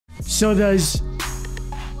So does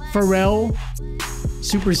Pharrell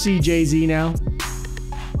supersede Jay-Z now?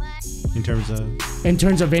 In terms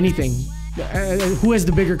of anything? Who has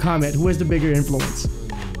the bigger comment? Who has the bigger influence?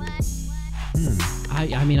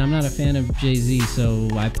 I mean, I'm not a fan of Jay-Z, so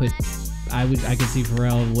I could see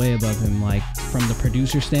Pharrell way above him, like from the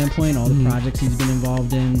producer standpoint, all the projects he's been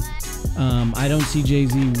involved in. I don't see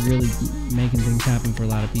Jay-Z really making things happen for a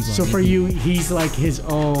lot of people. So for you, he's like his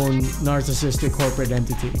own narcissistic corporate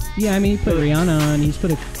entity. Yeah, I mean, he put Rihanna on, he's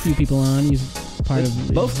put a few people on, he's part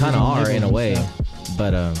of... Both kind of are in a way, stuff.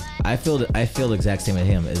 but I feel the exact same with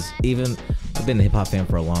him. I've been a hip hop fan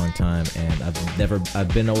for a long time, and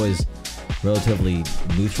I've been always relatively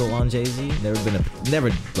neutral on Jay-Z.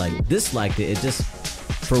 Never like disliked it. It just,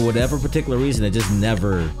 for whatever particular reason, it just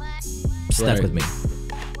never stuck with me.